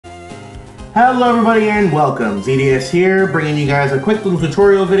Hello everybody and welcome, ZDS here, bringing you guys a quick little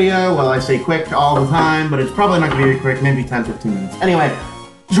tutorial video. Well, I say quick all the time, but it's probably not going to be very quick, maybe 10-15 minutes. Anyway,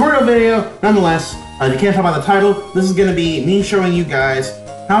 tutorial video, nonetheless. If you can't tell by the title, this is going to be me showing you guys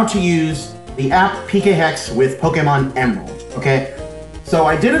how to use the app PKHex with Pokemon Emerald, okay? So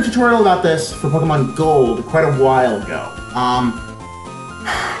I did a tutorial about this for Pokemon Gold quite a while ago.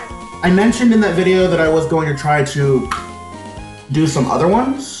 I mentioned in that video that I was going to try to do some other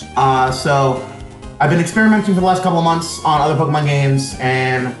ones. So I've been experimenting for the last couple of months on other Pokemon games,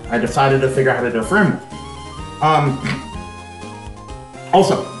 and I decided to figure out how to do it for Emerald.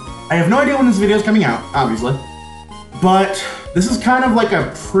 Also, I have no idea when this video is coming out, obviously, but this is kind of like a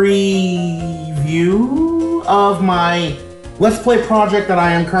preview of my Let's Play project that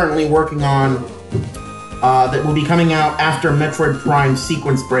I am currently working on that will be coming out after Metroid Prime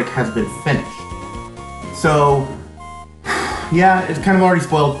Sequence Break has been finished. So, yeah, it's kind of already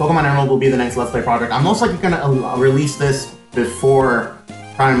spoiled. Pokemon Emerald will be the next Let's Play project. I'm most likely going to release this before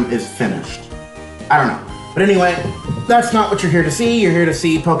Prime is finished. I don't know. But anyway, that's not what you're here to see. You're here to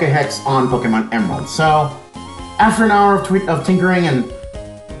see PKHex on Pokemon Emerald. So, after an hour of tinkering and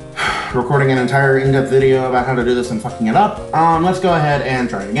recording an entire in-depth video about how to do this and fucking it up, let's go ahead and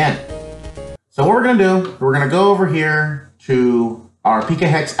try it again. So what we're going to do, we're going to go over here to our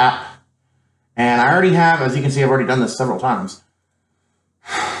PKHex app. And I already have, as you can see, I've already done this several times.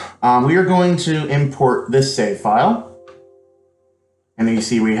 We are going to import this save file. And you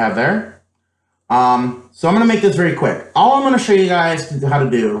see we have there. So I'm going to make this very quick. All I'm going to show you guys how to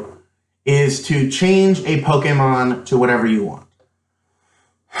do is to change a Pokemon to whatever you want.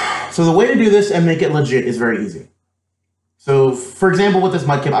 So the way to do this and make it legit is very easy. So, for example, with this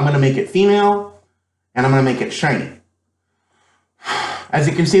Mudkip, I'm going to make it female, and I'm going to make it shiny. As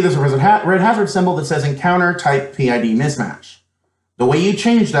you can see, there's a red hazard symbol that says Encounter Type PID Mismatch. The way you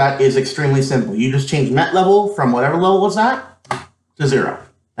change that is extremely simple. You just change Met level from whatever level it's at to 0.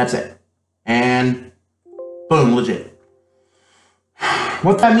 That's it. And boom, legit.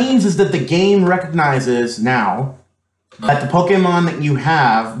 What that means is that the game recognizes now that the Pokemon that you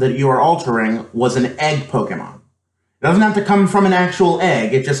have, that you are altering, was an egg Pokemon. It doesn't have to come from an actual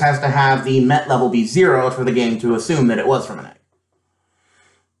egg, it just has to have the Met level be 0 for the game to assume that it was from an egg.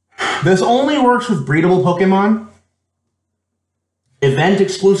 This only works with breedable Pokemon.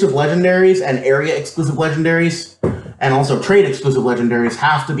 Event-exclusive legendaries and area-exclusive legendaries, and also trade-exclusive legendaries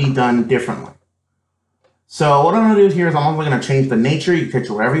have to be done differently. So what I'm going to do here is I'm only going to change the nature. You can change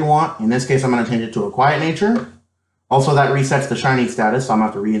it whatever you want. In this case, I'm going to change it to a quiet nature. Also, that resets the shiny status, so I'm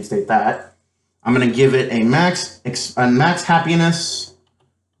going to have to reinstate that. I'm going to give it a max happiness.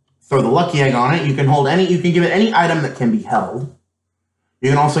 Throw the lucky egg on it. You can give it any item that can be held. You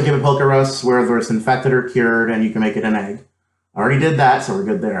can also give it Pokerus, whether it's infected or cured, and you can make it an egg. I already did that, so we're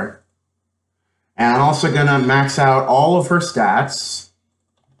good there. And I'm also going to max out all of her stats.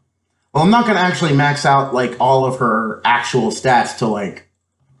 Well, I'm not going to actually max out, like, all of her actual stats to, like,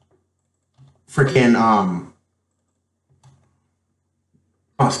 freaking,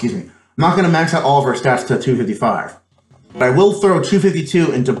 oh, excuse me. I'm not going to max out all of her stats to 255. But I will throw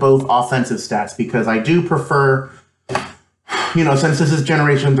 252 into both offensive stats, because I do prefer, you know, since this is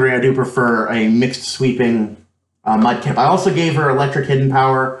Generation 3, I do prefer a mixed sweeping Mudkip. I also gave her Electric Hidden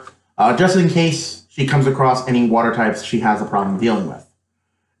Power, just in case she comes across any water types she has a problem dealing with.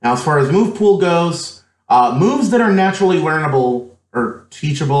 Now, as far as move pool goes, moves that are naturally learnable, or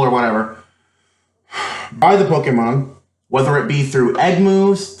teachable, or whatever, by the Pokemon, whether it be through egg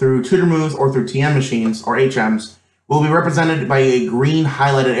moves, through tutor moves, or through TM machines, or HMs, will be represented by a green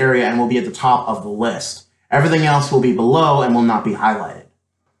highlighted area and will be at the top of the list. Everything else will be below and will not be highlighted.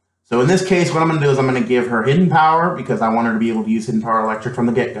 So in this case, what I'm going to do is I'm going to give her Hidden Power, because I want her to be able to use Hidden Power Electric from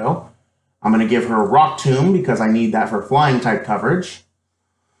the get-go. I'm going to give her Rock Tomb, because I need that for flying type coverage.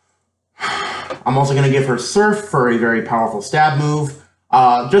 I'm also going to give her Surf for a very powerful stab move.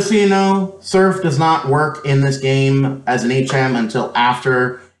 Just so you know, Surf does not work in this game as an HM until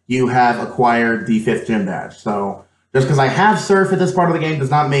after you have acquired the 5th gym badge. So just because I have Surf at this part of the game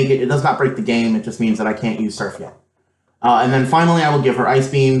does not make it does not break the game. It just means that I can't use Surf yet. And then finally, I will give her Ice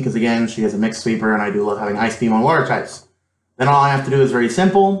Beam, because again, she is a mixed sweeper, and I do love having Ice Beam on water types. Then all I have to do is very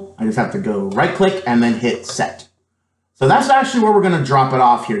simple. I just have to go right-click and then hit Set. So that's actually where we're going to drop it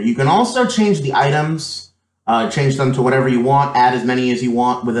off here. You can also change the items, change them to whatever you want, add as many as you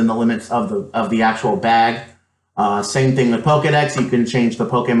want within the limits of the actual bag. Same thing with Pokedex. You can change the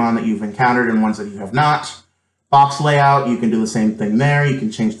Pokemon that you've encountered and ones that you have not. Box layout, you can do the same thing there. You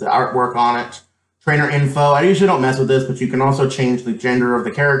can change the artwork on it. Trainer info, I usually don't mess with this, but you can also change the gender of the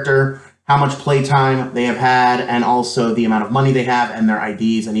character how much playtime they have had, and also the amount of money they have, and their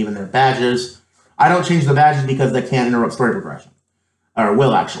IDs, and even their badges. I don't change the badges because they can't interrupt story progression. Or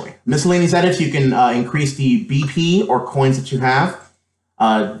will, actually. Miscellaneous edits, you can increase the BP or coins that you have.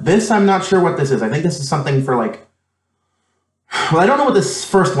 This, I'm not sure what this is. I think this is something for, like... Well, I don't know what this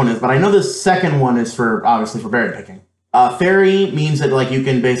first one is, but I know this second one is for, obviously, for berry picking. Fairy means that, like, you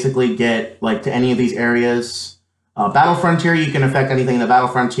can basically get, like, to any of these areas. Battle Frontier, you can affect anything in the Battle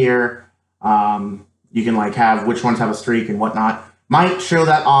Frontier. You can, like, have which ones have a streak and whatnot. Might show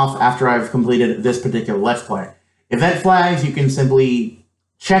that off after I've completed this particular Let's Play. Event flags, you can simply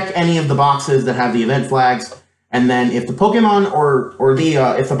check any of the boxes that have the event flags, and then if the Pokemon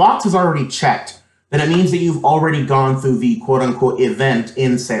if the box is already checked, then it means that you've already gone through the quote-unquote event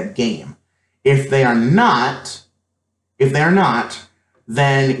in said game. If they are not,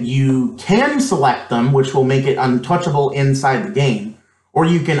 then you can select them, which will make it untouchable inside the game, or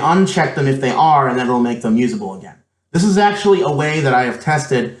you can uncheck them if they are, and then it'll make them usable again. This is actually a way that I have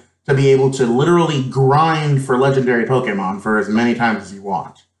tested to be able to literally grind for legendary Pokemon for as many times as you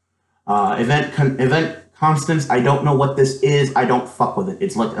want. Event constants, I don't know what this is. I don't fuck with it.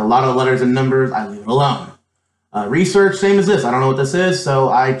 It's like a lot of letters and numbers. I leave it alone. Research, same as this. I don't know what this is, so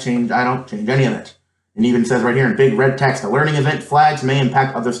I don't change any of it. It even says right here in big red text, the learning event flags may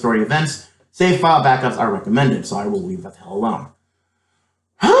impact other story events. Save file backups are recommended, so I will leave that the hell alone.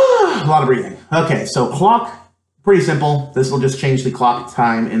 A lot of breathing. Okay, so clock. Pretty simple. This will just change the clock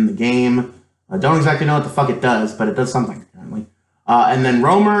time in the game. I don't exactly know what the fuck it does, but it does something, apparently. And then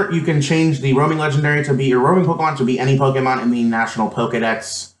Roamer, you can change the roaming legendary to be your roaming Pokemon to be any Pokemon in the National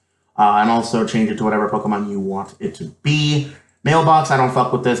Pokedex, and also change it to whatever Pokemon you want it to be. Mailbox, I don't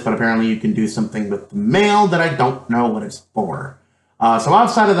fuck with this, but apparently you can do something with the mail that I don't know what it's for. So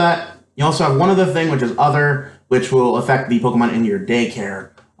outside of that, you also have one other thing, which is Other, which will affect the Pokemon in your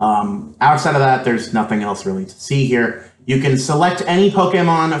daycare. Outside of that, there's nothing else really to see here. You can select any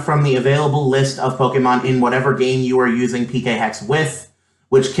Pokemon from the available list of Pokemon in whatever game you are using PKHex with,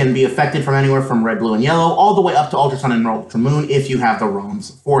 which can be affected from anywhere from Red, Blue, and Yellow, all the way up to Ultra Sun and Ultra Moon if you have the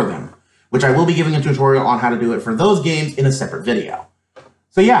ROMs for them, which I will be giving a tutorial on how to do it for those games in a separate video.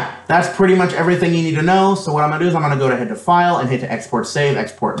 So yeah, that's pretty much everything you need to know. So what I'm going to do is I'm going to go ahead to File and hit to Export Save,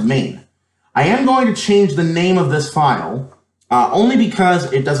 Export Main. I am going to change the name of this file, only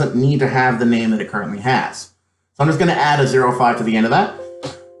because it doesn't need to have the name that it currently has. So I'm just going to add a 05 to the end of that,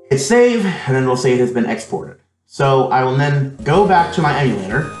 hit save, and then it'll say it has been exported. So I will then go back to my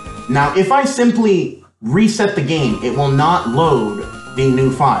emulator. Now, if I simply reset the game, it will not load the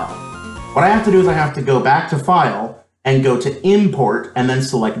new file. What I have to do is I have to go back to File and go to Import and then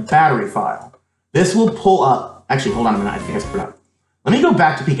select Battery File. This will pull up, actually, hold on a minute, I think I screwed up. Let me go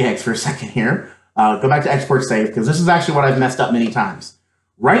back to PKHex for a second here. Go back to Export Save, because this is actually what I've messed up many times.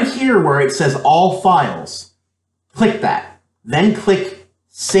 Right here where it says All Files, click that. Then click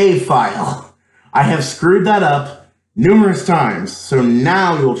Save File. I have screwed that up numerous times, so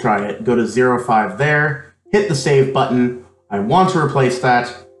now you'll try it. Go to 05 there, hit the Save button. I want to replace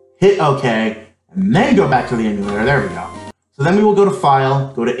that, hit OK, and then go back to the emulator. There we go. So then we will go to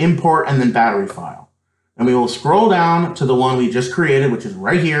File, go to Import, and then Battery File. And we will scroll down to the one we just created, which is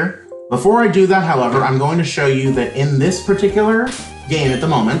right here. Before I do that, however, I'm going to show you that in this particular game at the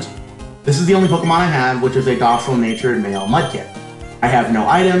moment, this is the only Pokemon I have, which is a docile-natured male Mudkip. I have no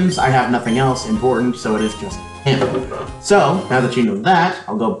items, I have nothing else important, so it is just him. So, now that you know that,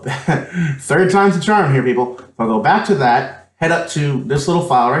 I'll go third time's the charm here, people. So I'll go back to that, head up to this little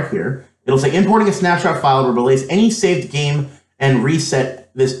file right here. It'll say importing a snapshot file will release any saved game and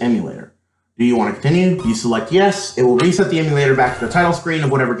reset this emulator. Do you want to continue? You select yes. It will reset the emulator back to the title screen of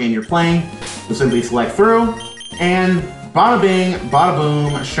whatever game you're playing. So simply select through, and bada bing, bada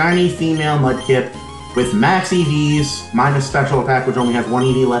boom, shiny female Mudkip with max EVs, minus special attack, which only has 1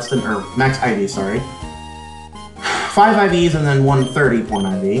 EV less than, or max IV, sorry. 5 IVs and then 130 point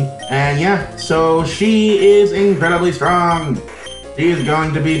IV. And yeah, so she is incredibly strong. She is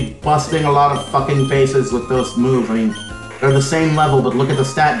going to be busting a lot of fucking faces with those moves. I mean, they're the same level, but look at the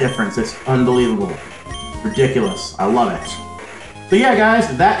stat difference. It's unbelievable. Ridiculous. I love it. So yeah,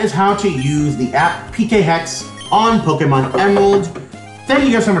 guys, that is how to use the app PKHex on Pokemon Emerald. Thank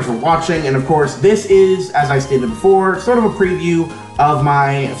you guys so much for watching, and of course, this is, as I stated before, sort of a preview of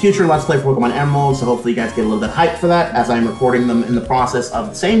my future Let's Play for Pokemon Emerald, so hopefully you guys get a little bit hyped for that, as I'm recording them in the process of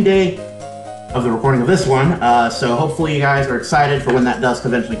the same day of the recording of this one, so hopefully you guys are excited for when that does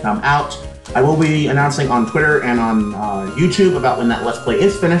eventually come out. I will be announcing on Twitter and on YouTube about when that Let's Play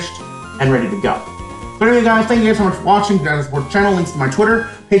is finished and ready to go. So anyway, guys, thank you guys so much for watching. You guys support the channel, links to my Twitter,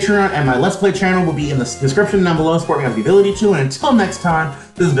 Patreon, and my Let's Play channel will be in the description down below, supporting me have the ability to. And until next time,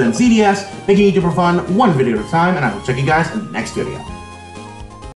 this has been ZDS, making YouTube for fun, one video at a time, and I will check you guys in the next video.